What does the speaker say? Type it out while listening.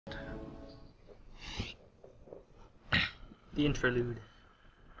The interlude.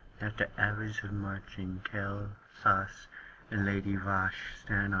 At the hours of marching, Kel, Sas, and Lady Vash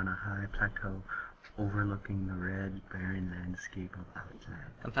stand on a high plateau overlooking the red, barren landscape of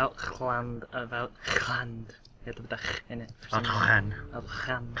Outland. About Chland. You have to put the ch in it. Outland.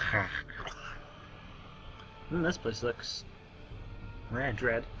 This place looks Red.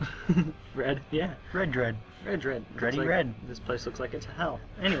 dread. Red, yeah. Red. Red. Dready Like, red. This place looks like it's hell.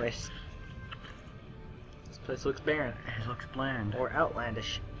 Anyways. This place looks barren. It looks bland. Or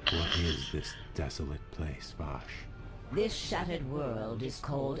outlandish. What is this desolate place, Vash? This shattered world is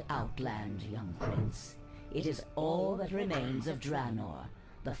called Outland, young prince. It is all that remains of Draenor,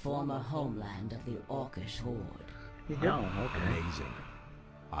 the former homeland of the Orcish horde. Oh, okay. Amazing.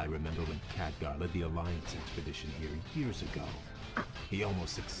 I remember when Khadgar led the Alliance expedition here years ago. He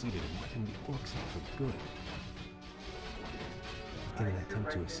almost succeeded in wiping the orcs out for good. In an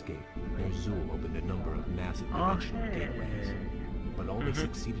attempt to escape, Ner'zhul opened a number of massive dimensional gateways. But all they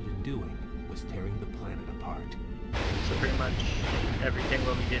succeeded in doing was tearing the planet apart. So pretty much everything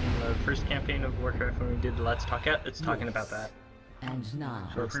what we did in the first campaign of Warcraft when we did Let's Talk Out, it's talking about that. And now,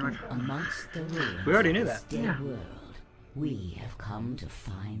 So pretty much amongst the ruins we already of knew this that. dead Yeah. world, we have come to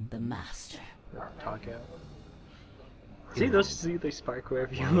find the Master. Talk Out. See they spark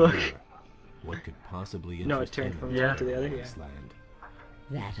wherever you look. What could possibly interest No, it turned him from in one to the other, yeah. this land?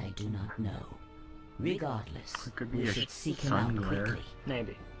 That I do not know. Regardless, It could be we a should seek him sun out glare. quickly.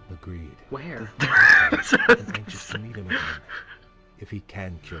 Maybe. Agreed. Where? I'm anxious to meet him again. If he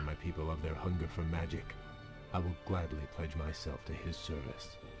can cure my people of their hunger for magic, I will gladly pledge myself to his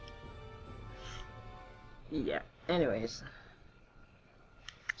service. Yeah. Anyways.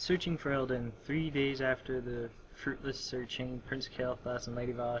 Searching for Eldon. 3 days after the fruitless searching, Prince Kael'thas and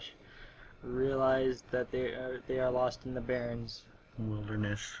Lady Vash realized that they are lost in the barrens.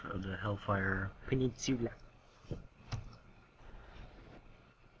 Wilderness of the Hellfire. Peninsula.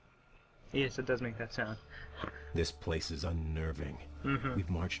 Yes, it does make that sound. This place is unnerving. Mm-hmm. We've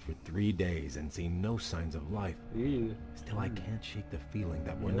marched for 3 days and seen no signs of life. Ew. Still, I can't shake the feeling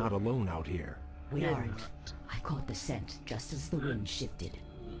that we're not alone out here. We aren't. I caught the scent just as the wind shifted.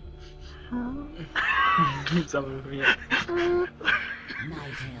 Some of them, yeah.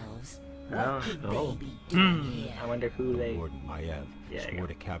 Night elves. Oh. What could Oh. they be doing here? I wonder who they... Warden Maiev Yeah, swore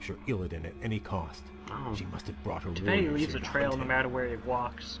to capture Illidan at any cost. Oh. She must have brought her Tibet warriors leaves a here to trail hunt no him. matter where he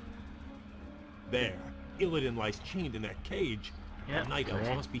walks. There, Illidan lies chained in that cage. Yeah. The Night Elves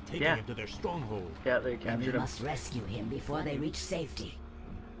must be taking Yeah. him to their stronghold. Yeah, they And we captured him. must rescue him before they reach safety.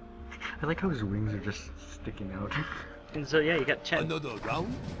 I like how his wings are just sticking out. And so yeah, you got Chen. Another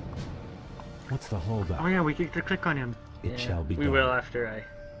round? What's the holdup? Oh yeah, we get to click on him. It shall be We done. will after I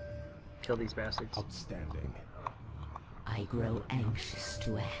kill these bastards. Outstanding. I grow anxious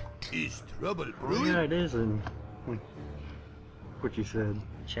to act. Is trouble Oh yeah, it is. And what you said.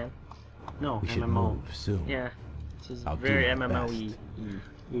 Chen? No, We should MMO. move soon. Yeah. This is I'll do very my MMO-y.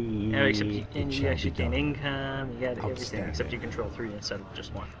 Yeah, Except you, and you shall actually be gain done. income, you got everything, Outstanding. except you control 3 instead of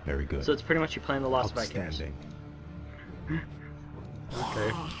just 1. Very good. So it's pretty much you playing the Lost Vikings. Outstanding.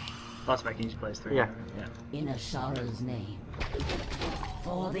 Okay. Lost Vikings plays 3. Yeah. Yeah. In Ashara's name.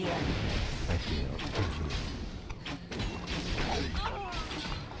 For the end. I feel injured.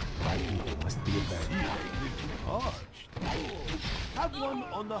 My people must be avenged. Have one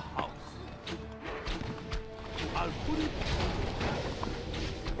on the house. I'll put it.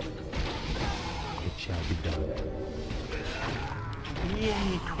 It shall be done.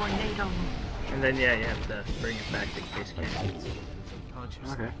 Yay, tornado! And then yeah, you have to bring it back to base camp.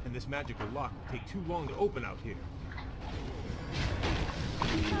 Conscious. Okay. And this magical lock will take too long to open out here.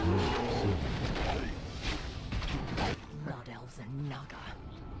 Blood Elves and Naga.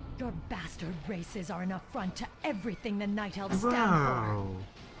 Your bastard races are an affront to everything the Night Elves stand Wow.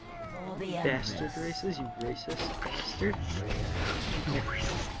 For the end. Bastard races, you racist bastard.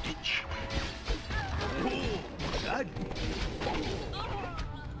 Dad.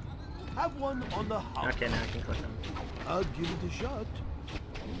 Have one on the house. Okay, now I can click them. I'll give it a shot.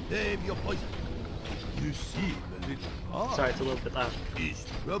 Name your poison. You seem a little odd. Sorry, it's a little bit loud. Is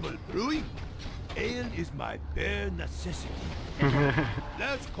trouble brewing? Ale is my bare necessity.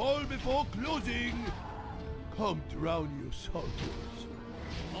 Last call before closing. Come drown your sorrows.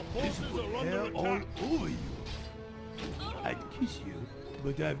 This will hair all over you. I'd kiss you,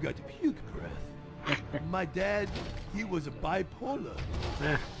 but I've got puke breath. My dad, he was a bipolar.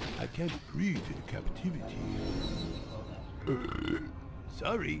 I can't breathe in captivity.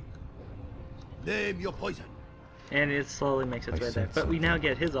 Sorry. Name your poison. And it slowly makes its I way there. said But we now something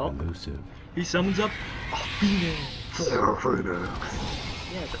get his ult. Elusive. He summons up a phoenix. Phoenix.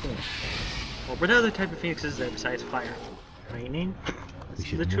 Yeah, it's a phoenix. Well, what other type of phoenix is there besides fire? Lightning? We The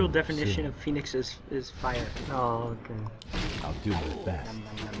should literal move definition soon. of Phoenix is fire. Oh, okay. I'll do my best.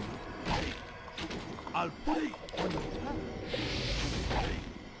 I'll put it on the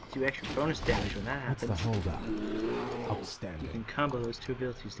Do extra bonus damage when that What's the happens. holdup? You Outstanding. can combo those two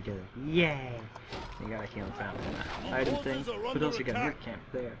abilities together. Yay! You got a healing fountain and an item thing. What else you got? Root camp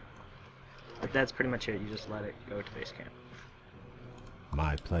there. But that's pretty much it. You just let it go to base camp.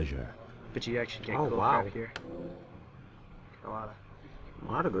 My pleasure. But you actually get Oh, gold wow. out of here. Get a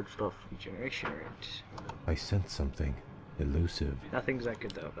lot of good stuff. regeneration rate. I sense something elusive. Nothing's that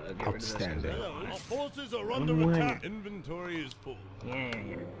good though, but I'll get rid of this. Outstanding. Our forces are under One. attack. Inventory is full. Yeah.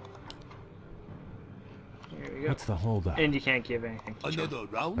 Here we go. What's the holdup? And you can't give anything to John. Another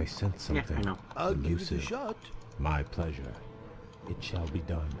round? I sense Yeah, something I know. I'll give it a elusive. shot. My pleasure. It shall be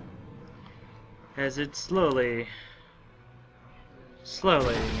done. As it slowly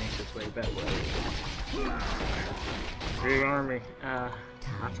makes its way back. Big army.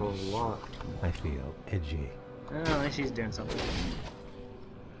 That's a lot. I feel edgy. At least he's doing something.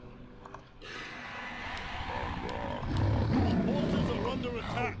 Forces are under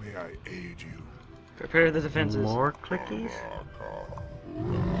attack. May I aid you? Prepare the defenses. More clickies?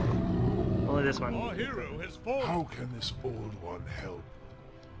 Only this one. Our hero has fallen. How can this old one help?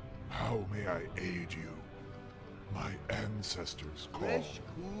 How may I aid you? My ancestors call. Fresh,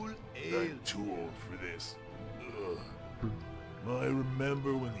 cool ale. I'm too old for this. Ugh. I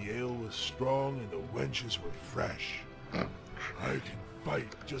remember when the ale was strong and the wenches were fresh. I can fight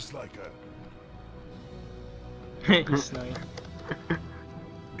just like a... He's snowing.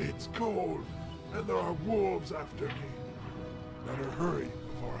 It's cold, and there are wolves after me. Better hurry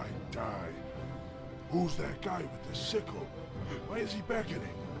before I die. Who's that guy with the sickle? Why is he beckoning?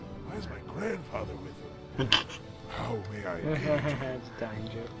 Why is my grandfather with him? How may I aid you? It's dying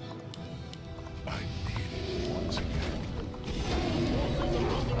jokes. I need it once again.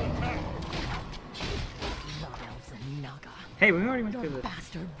 Blood elves and Naga. Hey, we already went Your through this.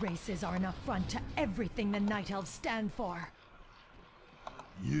 bastard races are an affront to everything the Night Elves stand for.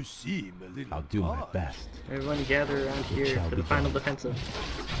 You seem a little I'll do my odd. best. Everyone gather around here shall for the be final done. defensive.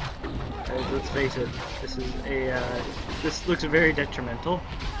 Guys, let's face it. This is a this looks very detrimental.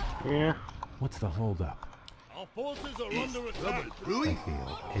 Yeah. What's the holdup? Our forces are under attack. I feel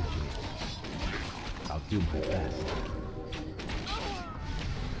edgy. I'll do my best.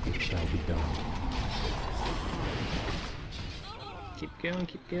 It shall be done. Keep going,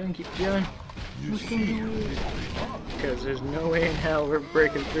 keep going, keep going. Because there's no way in hell we're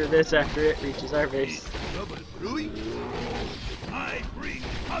breaking through this after it reaches our base. Trouble brewing. I bring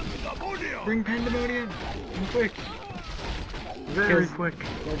pandemonium. Bring pandemonium! And quick! Very Because quick.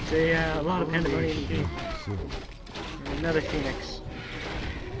 There's a lot of pandemonium in here. Soon. And another phoenix.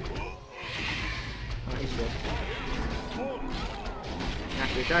 Oh, he's dead.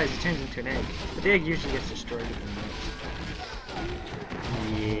 After it dies, it turns into an egg. But the egg usually gets destroyed within minutes.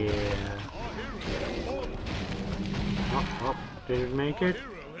 Yeah. Oh, did it make it?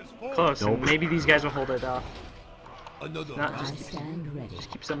 Close, and Nope. maybe these guys will hold it off. Another Not round. just I keep, stand ready. just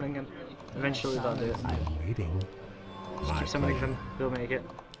keep summoning them. Eventually they'll do it. I'm waiting. Just My keep summoning pleasure. them, they'll make it.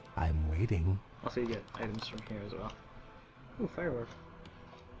 I'm waiting. Also you get items from here as well. Ooh, firework.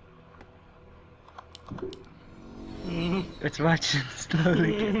 It's watching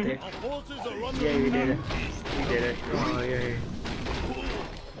slowly get there. Our forces are under Yeah, we attack. did it. We did it. Oh, yeah.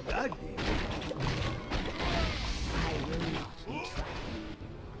 That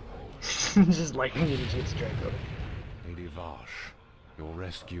Just lightning you to strike over. Lady Vash, your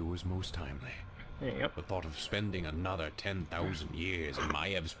rescue was most timely. There you go. The thought of spending another 10,000 years in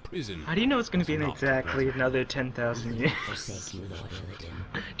Maev's prison. How do you know it's going to be in Not exactly another 10,000 years? Forsake you, Lord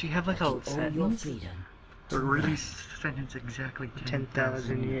Illidan. Do you have like a Owe your sentence? freedom. The release sentence exactly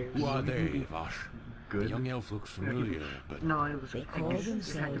 10,000 years. Who are they, Vash? The Good. young elf looks familiar, but No, it was. They I call guess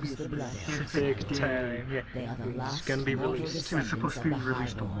it had to be themselves the Blood Elves. Specific time. Yeah. They are the It's last gonna be mortal released. It was supposed to be descendants of the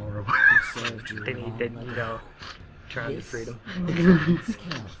released Highborn tomorrow. who served you They need long to, ago. trying to This freedom. represents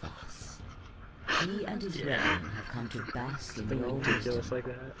Kael'thas. He and his Yeah. brethren have come to bask in Something your ridiculous wisdom like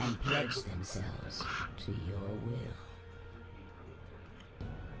that. and pledge themselves to your will.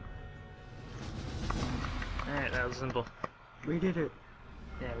 Alright, that was simple. We did it.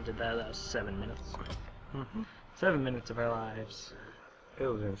 Yeah, we did that. That was 7 minutes. Mm-hmm. 7 minutes of our lives. It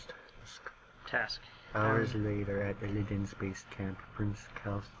was Task. hours later at Illidan's base camp. Prince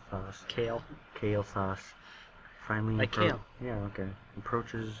Kael'thas. Kael'thas finally Like kale. Yeah, okay.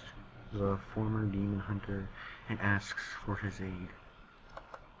 Approaches the former demon hunter and asks for his aid.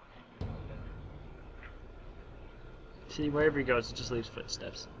 See, wherever he goes, it just leaves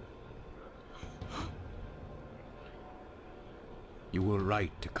footsteps. You were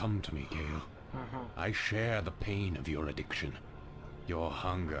right to come to me, Gale. I share the pain of your addiction. Your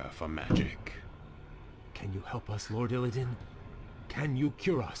hunger for magic. Can you help us, Lord Illidan? Can you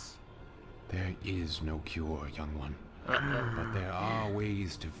cure us? There is no cure, young one. But there are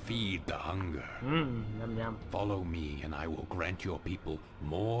ways to feed the hunger. Yum yum. Follow me and I will grant your people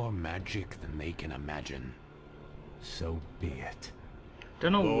more magic than they can imagine. So be it.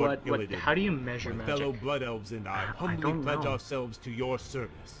 Don't know Lord what. Illidan, How do you measure my magic? fellow Blood Elves and I humbly don't pledge know. ourselves to your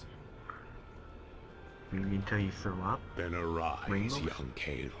service. Maybe until you throw up? Then arise, Rainbows? young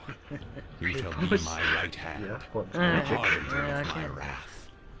Kale. You shall be my right hand. Yeah, what The magic? harbinger of my wrath.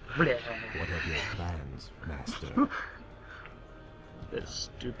 Bleh. What are your plans, Master? The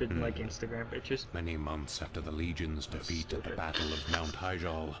stupid like Instagram pictures. Many months after the Legion's defeat at the Battle of Mount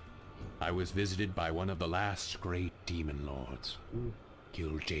Hyjal, I was visited by one of the last great demon lords,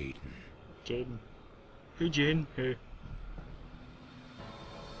 Jaden. Jaden. Hey Jaden. Hey.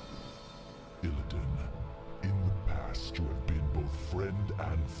 Illidan, in the past you have been both friend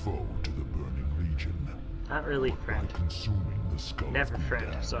and foe to the Burning Legion. Not really But friend. by consuming the skull Never of friend,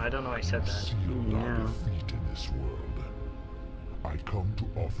 Gul'dan, so I don't know why I said you that. sealed our Yeah. defeat in this world. I come to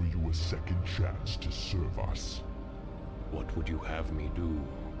offer you a second chance to serve us. What would you have me do,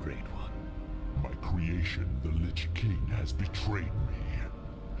 Great One? My creation, the Lich King, has betrayed me.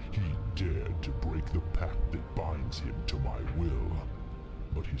 He dared to break the pact that binds him to my will.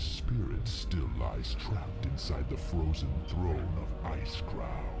 But his spirit still lies trapped inside the frozen throne of Ice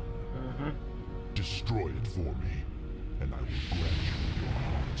Crown. Destroy it for me, and I will grant you your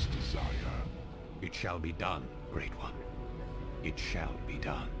heart's desire. It shall be done, Great One. It shall be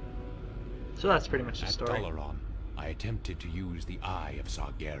done. So that's pretty much the At story. Dalaran, I attempted to use the Eye of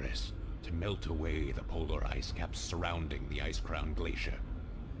Sargeras to melt away the polar ice caps surrounding the Ice Crown Glacier.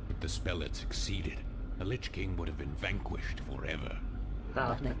 If the spell had succeeded, the Lich King would have been vanquished forever. That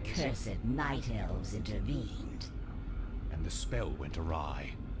But was the easy. cursed night elves intervened. And the spell went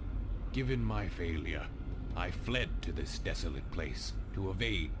awry. Given my failure, I fled to this desolate place to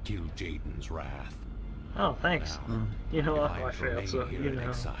evade Jaden's wrath. Oh, thanks. Now, You know if what? I I am to failed, remain so here you in know.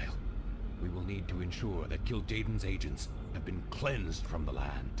 exile, we will need to ensure that Jaden's agents have been cleansed from the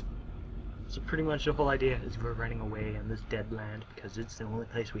land. So pretty much the whole idea is we're running away on this dead land because it's the only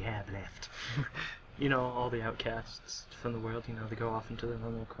place we have left. You know, all the outcasts from the world, you know, they go off into their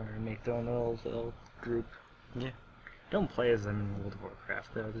own little corner and make their own little group. Yeah. Don't play as them in World of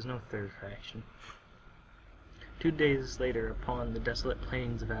Warcraft, though. There's no third faction. 2 days later, upon the desolate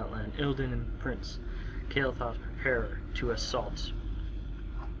plains of Outland, Illidan and Prince Kael'thas prepare to assault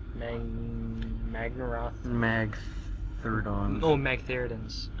Magnaroth. Mag Thirdons. Oh,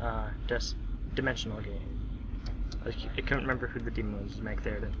 Magtheridon's dimensional game. I couldn't remember who the demon was.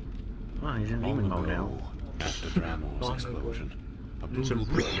 Magtheridon. Well, he's in Long demon mode now. ago, after Dranor's Long explosion, a It's a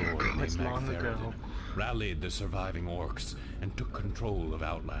brutal pit lord named It's long ago. Magtheridon rallied the surviving orcs and took control of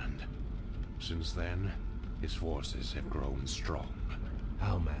Outland. Since then, his forces have grown strong.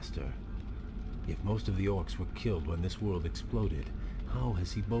 How, Master? If most of the orcs were killed when this world exploded, how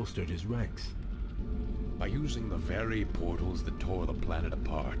has he bolstered his ranks? By using the very portals that tore the planet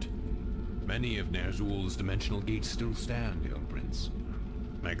apart. Many of Ner'zhul's dimensional gates still stand, young prince.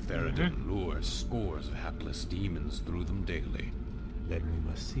 Magtheridon lures scores of hapless demons through them daily. Then we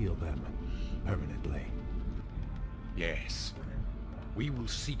must seal them permanently. Yes. We will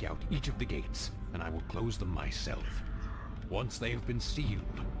seek out each of the gates, and I will close them myself. Once they have been sealed,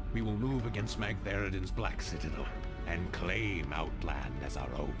 we will move against Magtheridon's Black Citadel and claim Outland as our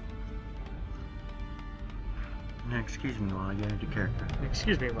own. Now, excuse me while I get into character.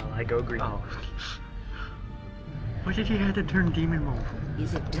 Excuse me while I go green. Oh. Why did you have to turn demon mode?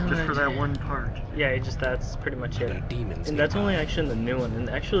 Is it time? Just for that one part. Yeah, that's pretty much There it. are demons And that's only nearby. actually in the new one. And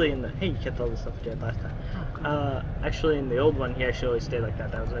actually in the... Hey, you kept all the stuff you did last time. Actually in the old one, he actually stayed like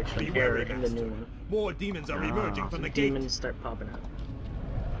that. That was actually Beware, error in the new Master. one. More demons are emerging from the gate. Demons start popping out.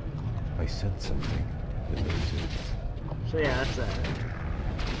 I sense something. The lizards. So yeah, that's that.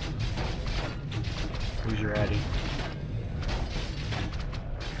 Who's your Addy?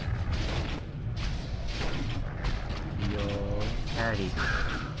 Yo, Addy.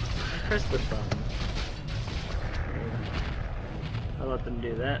 Press the button. I'll let them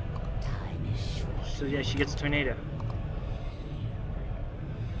do that. Time is short. So yeah, she gets a tornado.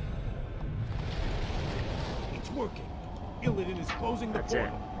 It's working. Illidan is closing the That's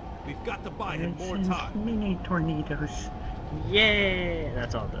portal. We've got to buy him more Sends time. mini tornadoes. Yeah,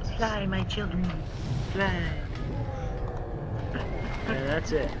 that's all it does. Fly, my children. Fly. Yeah,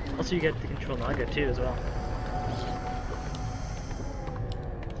 that's it. Also, you get the control Naga too as well.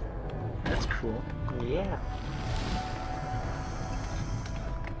 That's cool. Yeah.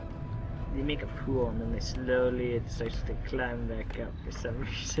 they make a pool and then they slowly it starts to climb back up for some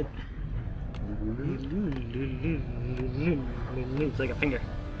reason. It's like a finger.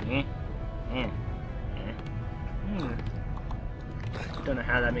 Don't know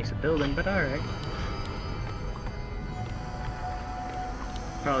how that makes a building, but alright.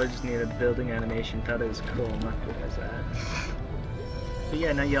 Probably just needed a building animation, thought it was cool, not realize that. But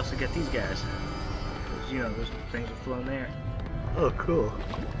yeah, now you also get these guys. You know, those things are flown there. Oh, cool.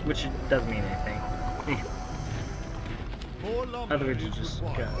 Which doesn't mean anything. More lumber Otherwise you is just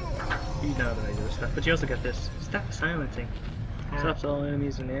required. got, you know the regular stuff. But you also got this. Stop silencing. Stops all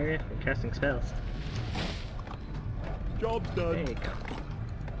enemies in the area from casting spells. Job There done. you go.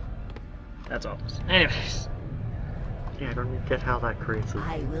 That's all. Anyways. Yeah, I don't get how that creates a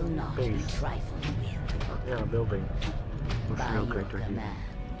I will not be base. trifled with Building. With by real your greater heat. command.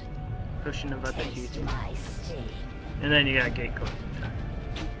 Pushing about the heat. Taste my sting. And then you got a gate code.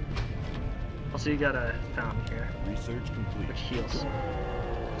 Also you got a fountain here, Research complete. which heals.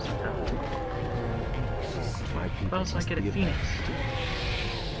 Somehow. My people But also I must get a be phoenix.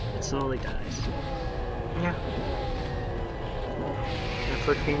 It slowly dies. Yeah. That's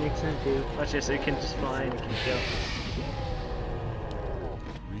what phoenixes do. Watch this, it can just fly and it can kill.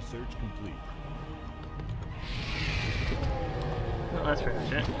 Research complete. No, that's pretty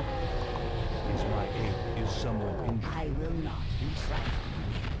much it. Is my aim is someone injured? I will not be trifled.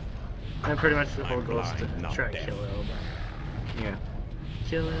 And pretty much the whole I'm goal is to blind, not try and deaf. kill Illidan. Yeah.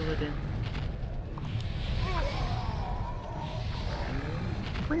 Kill Illidan.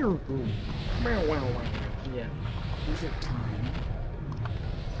 Yeah. Is it time?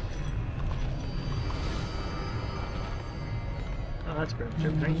 Oh, that's pretty much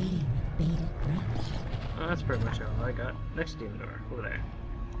I'm everything. waiting with bated breath. Oh, that's pretty much all I got. Next demon door, over there.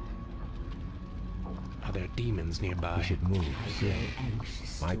 Are there demons We nearby? should move soon. Very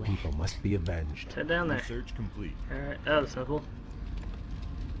anxious My to people must be avenged. Head down there. Research complete. Alright, oh, that's simple.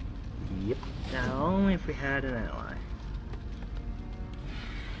 Yep. Now, only if we had an ally.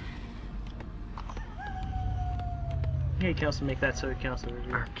 Yeah, you can also make that so it can also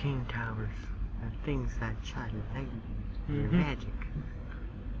review. Arcane towers. And things that shine lightning. They're Mhm. magic.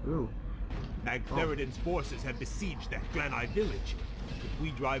 Ooh. Magtheridon's forces have besieged that Draenei village. If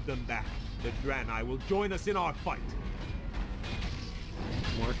we drive them back, the Draenei will join us in our fight.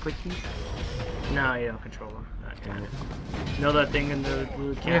 More clickies? No, you don't control them. Not kind of. You know that thing in the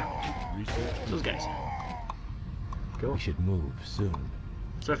camp? Research Those guys. We should move soon.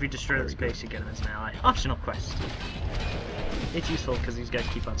 So if you destroy the space, you get them as an ally. Optional quest. It's useful because these guys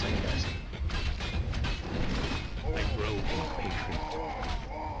keep on saying guys. I grow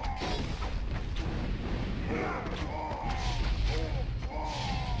impatient.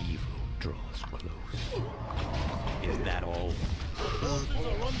 Evil draws close. Is that all?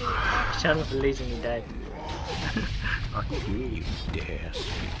 Shot him with a laser and he died. You dare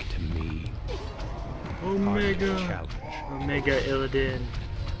speak to me? Omega! Challenge. Omega Illidan.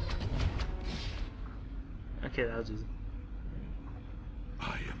 Okay, that was easy.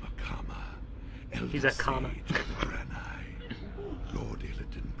 I am a Kama, He's a Kama. Sage of the Draenei. Lord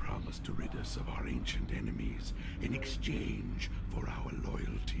Illidan promised to rid us of our ancient enemies in exchange for our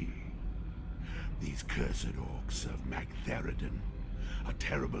loyalty. These cursed orcs serve Magtheridon, a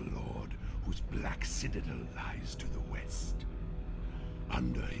terrible lord whose black citadel lies to the west.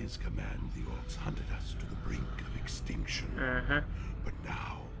 Under his command, the orcs hunted us to the brink of extinction. But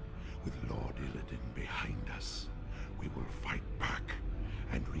now, with Lord Illidan behind us, we will fight back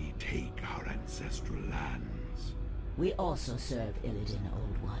and retake our ancestral lands. We also serve Illidan,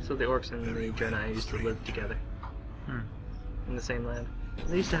 Old One. So the orcs and Very the well, Draenei used to live stranger. together. In the same land.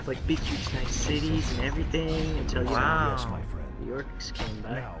 They used to have like big, huge, nice cities and everything until, you know, Yes, my friend. the orcs came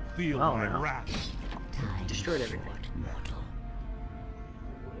by. Now feel Oh, my yeah. wrath. Time Destroyed everything. mortal.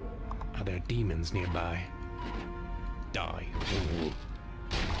 Are there demons nearby? Die.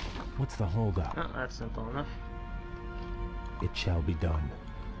 What's the holdup? Oh, that's simple enough. It shall be done.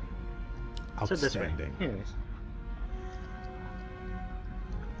 So this way. Outstanding. Anyways.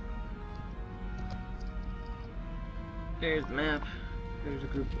 There's the map. There's a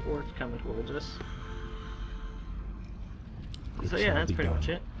group of orcs coming towards us. It So yeah, shall that's be pretty done. much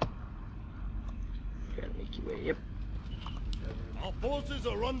it. Gotta make your way. Yep. Our forces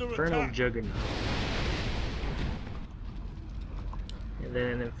are under Infernal attack. Juggernaut. And then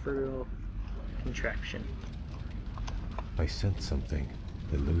an Infernal Contraption. I sense something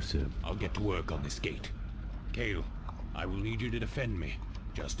elusive. I'll get to work on this gate. Kale, I will need you to defend me,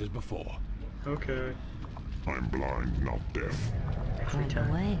 just as before. Okay. I'm blind, not deaf. Every On the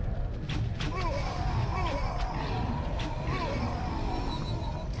time. way.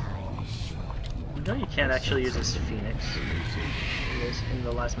 Time is No, you can't actually use this Phoenix. It is in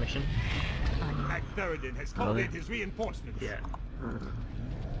the last mission. Magtheridin has called in his reinforcements. Yeah.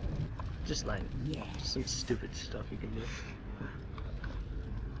 Just like some stupid stuff you can do.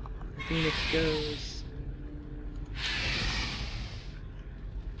 The Phoenix goes.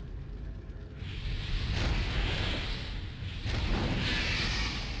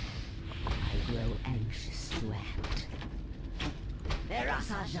 I grow anxious to act.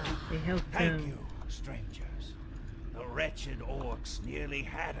 Thank you, strangers. The wretched orcs nearly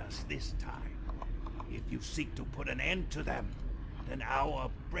had us this time. If you seek to put an end to them, then our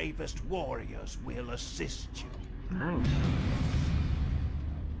bravest warriors will assist you. Nice.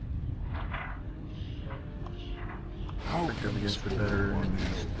 How Up can against the better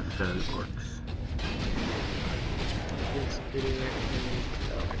enemies, the orcs.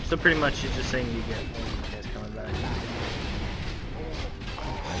 So pretty much he's just saying you get one guys coming back.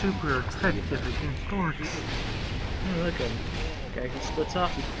 Super effective against orcs. Oh, look at him. Guy who splits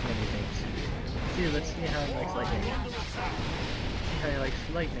off many things. See, let's see how he likes lightning. See how he likes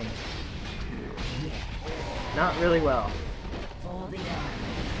lightning. Not really well.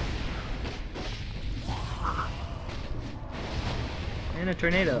 And a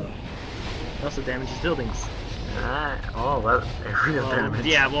tornado. It also damages buildings. Oh, that area damage.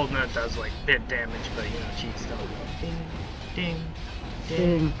 Yeah, well, that does like bit damage, but you know, cheats don't. Ding, ding,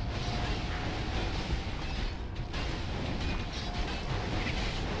 ding.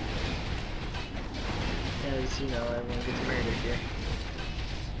 As you know, everyone gets murdered here.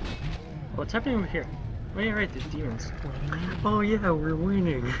 What's happening over here? Oh yeah, right, there's demons. Oh yeah, we're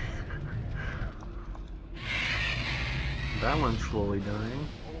winning. That one's slowly dying.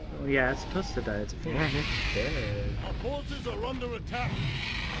 Oh yeah, it's supposed to die. It's a Yeah, phoenix. it's dead. Our forces are under attack.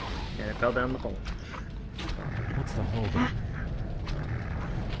 And it fell down the hole. What's the hold?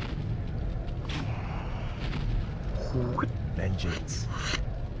 Vengeance.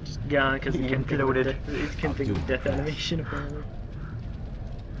 Just gone because he couldn't think of Imploded. he couldn't think of death animation apparently.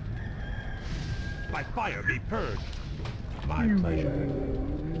 My fire be purged. My pleasure.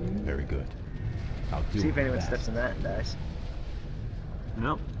 Very good. I'll do See if my anyone best. steps in that and dies.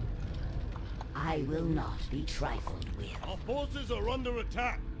 Nope. I will not be trifled with. Our forces are under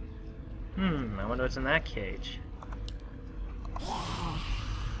attack. I wonder what's in that cage.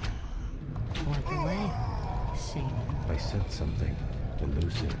 I sense something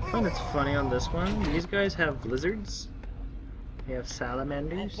elusive. I find it's funny on this one. These guys have lizards. They have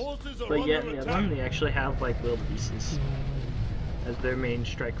salamanders. But yet in the other one, they actually have like wildebeests as their main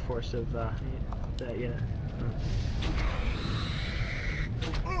strike force of that. Yeah.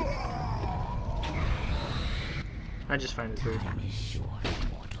 I just find it weird. Time is short,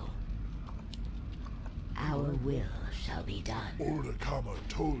 mortal. Our will shall be done. Ordakama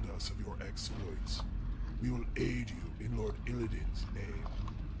told us of your exploits. We will aid you in Lord Illidan's name.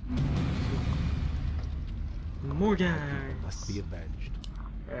 More guys. Must be avenged.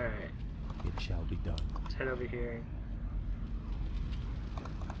 Alright, It shall be done. let's head over here.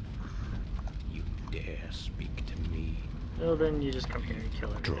 You dare speak to me? Well, then you just come here and kill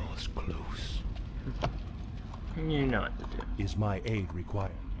everything. Draw us close. You know what to do. Is my aid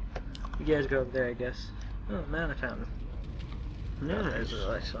required? You guys go over there, I guess. Oh, mana fountain. Yeah, there's a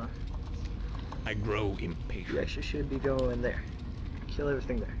nice one. I grow You impatient. actually should be going there. Kill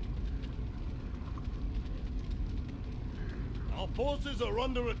everything there. Our forces are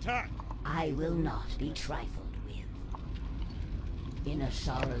under attack. I will not be trifled with. In a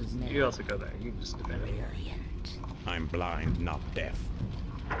sorrow's mill. You also go there. You just defend it. Brilliant. I'm blind, not deaf.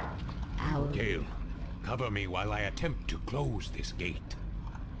 Our Gale, cover me while I attempt to close this gate.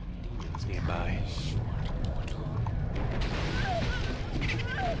 Demons nearby. short, mortal.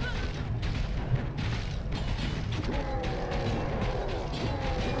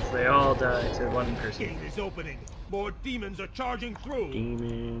 They all die to one person. Gate is opening. More demons are charging through.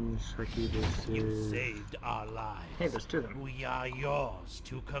 Demons, You succubuses. saved our lives. Hey, there's two of them. We are yours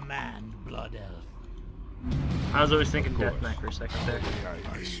to command, Blood Elf. I was always thinking Death Knight for a second there.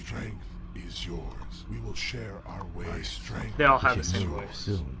 My strength is yours. We will share our ways. My strength. They all have the Should same move voice.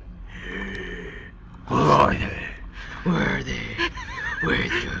 soon. Who are they? Where are they? Where are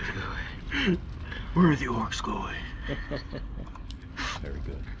the orcs going? Where are the orcs going? Very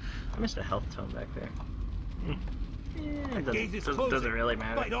good. I missed a health tone back there. Yeah, it Gate is doesn't really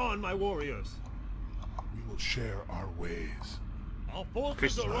matter. Fight on, my warriors. We will share our ways. Our forces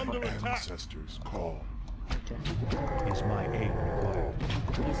Chris are is under Our attack. ancestors call. Okay. Is my aid required?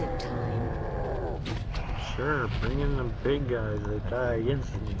 Is it time? Sure, bring in the big guys that die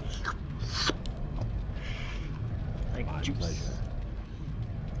instantly. Like My juice. pleasure.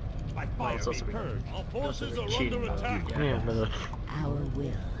 By Well, fire it's be also purged. Our also forces the are cheating under mode. attack. Yeah, but Our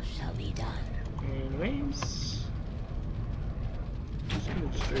will shall be done. Anyways, just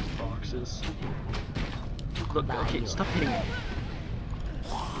gonna straight boxes. Look, okay, stop hitting me.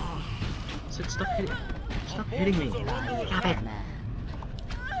 I said stop hitting. Stop hitting me. Stop it. Man,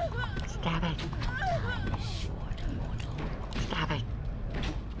 Stop it. time is short, mortal. Stop it.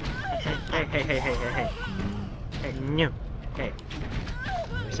 I said, hey. Hey, no. Hey.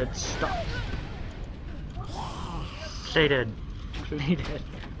 I said stop. Stay dead. Stay dead.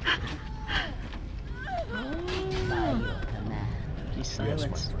 By your command. He's Yes, my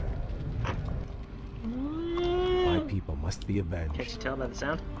silenced. friend. My people must be Can't avenged. you tell by the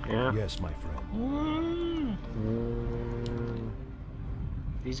sound? yeah. Yes, my friend.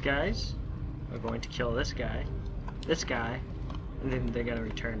 These guys are going to kill this guy, and then they're gonna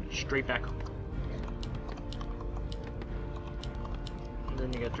return straight back home. And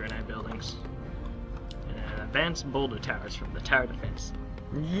then you got Draenei buildings. And advanced boulder towers from the tower defense.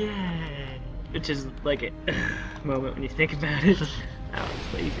 Yeah. Which is like a moment when you think about it. That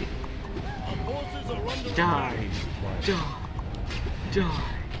was lazy. Our forces are under Die! Die! Die!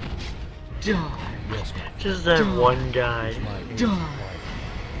 Die! Yes, my Just that Duh. one guy. Die!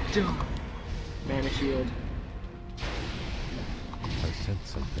 Die! Mana shield. I sense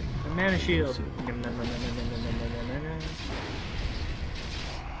something. A mana shield. Elusive.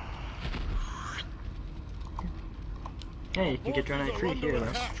 Hey, you can get Draenei free here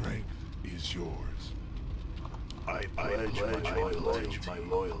though. Strength is yours. I pledge my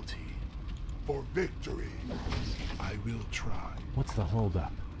loyalty. For victory, I will try. What's the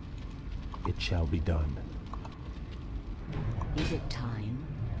holdup? It shall be done. Is it time?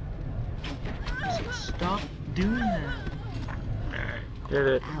 Stop doing that. Did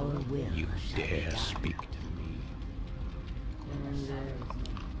it. Our will You shall be dare done. speak to me. And,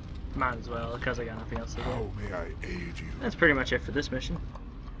 might as well, because I got nothing else to do. How may I aid you? That's pretty much it for this mission.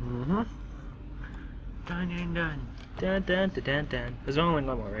 Mm-hmm. Done. Dun dun dun dun dun. There's only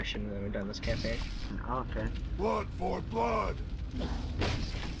one more mission and then we're done this campaign. Okay. Blood for blood.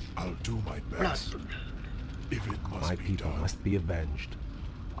 I'll do my best. If it must My be people done. must be avenged.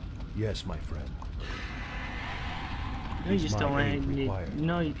 Yes, my friend. No, you Is just my only aid need. required?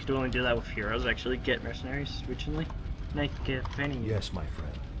 No, you could only do that with heroes. Actually, get mercenaries originally. Now you can get any Yes, my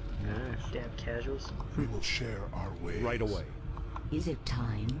friend. Yes. damn casuals. We will share our ways. Right away. Is it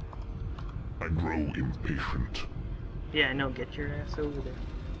time? I grow impatient. Yeah, I know. Get your ass over there.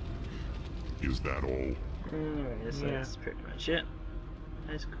 Is that all? Anyways, Yeah. that's pretty much it.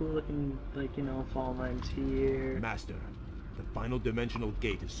 Nice, cool looking, like, you know, fall lines here. Master, the final dimensional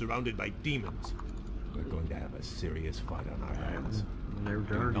gate is surrounded by demons. We're going to have a serious fight on our hands. They're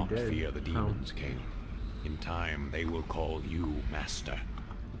Do already not dead. fear the demons, King. In time, they will call you Master.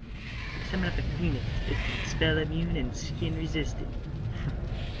 Summon up a unit. It's spell immune and skin resistant.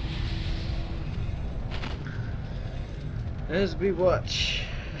 As we watch.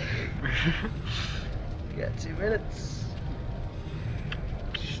 We got 2 minutes.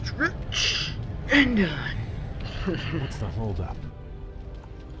 Stretch and done. What's the holdup?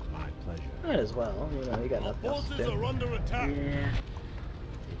 My pleasure. Might as well, you know, you got Our nothing else to forces do. are under attack. Yeah.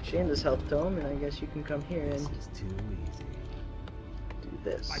 Shane this helped Tome, and I guess you can come here and This is too easy. do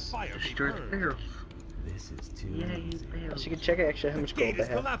this. By fire be Destroy the purged. barrels. This is too Yay, easy. barrels. You can check actually how much gold they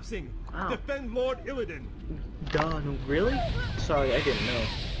have. collapsing. Wow. Defend Lord Illidan. Duh, no, really? Sorry, I didn't know.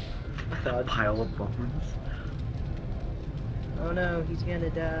 I thought. Pile of bones. Oh no, he's gonna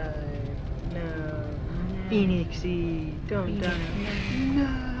die. No. Phoenixy, don't die.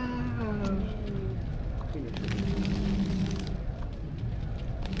 No.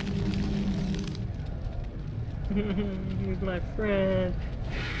 Here's my friend.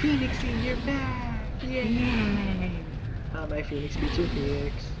 Phoenixy, you're back! Yay! My Phoenix beats your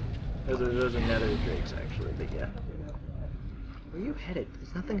Phoenix. Those are nether drakes actually, but yeah. Where are you headed?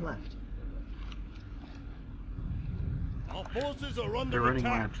 There's nothing left. Our forces are under They're running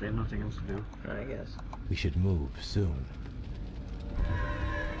attack. laps. They have nothing else to do. I guess. We should move soon.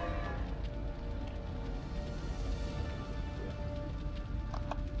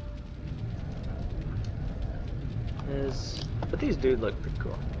 But these dudes look pretty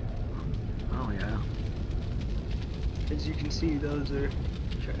cool. Oh yeah. As you can see, those are.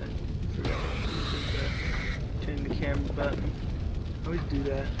 Trying to figure out what to turn the camera button. Always do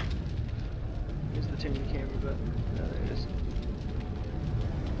that. Here's the turn the camera button. Oh, there it is.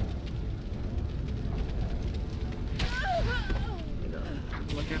 You know,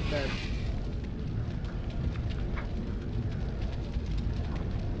 look at that.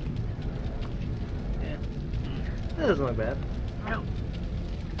 Yeah. That doesn't look bad. No.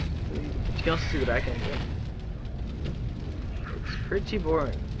 you can also see the back end. It's pretty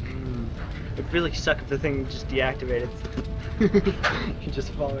boring. It'd really suck if the thing just deactivated. You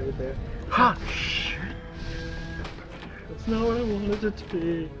just fall right there. Ha! Shit! That's not what I wanted it to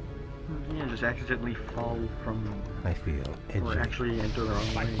be. Yeah, just accidentally fall from... I feel or edgy. actually enter the wrong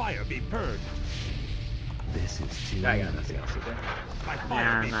By way. fire be purged. This is too I got easy. nothing else to do. By fire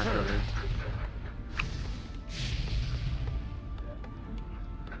Yeah, be not purged. really.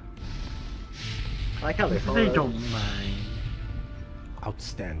 I like how they fall. They out. don't mind.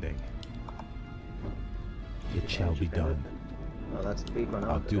 Outstanding. It shall be done. Oh, that's the big one.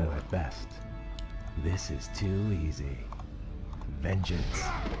 I'll do my best. This is too easy. Vengeance.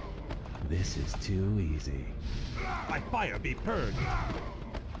 This is too easy. By fire be purged.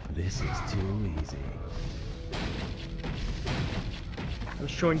 This is too easy. I'm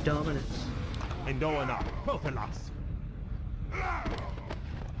showing dominance. Indoana, Profilas.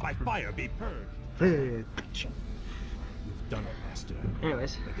 By fire be purged. You've done it, Master.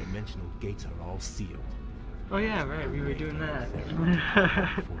 Anyways. The dimensional gates are all sealed. Oh yeah, right, we were doing that.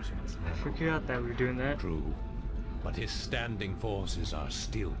 Reinforcements I now. forgot that we were doing that. True, but his standing forces are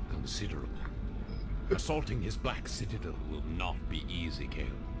still considerable. Assaulting his black citadel will not be easy, Kale.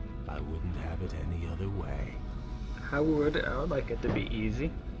 I wouldn't have it any other way. I would like it to be easy.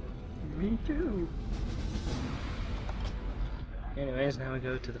 Me too. Anyways, now we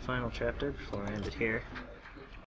go to the final chapter before I end it here.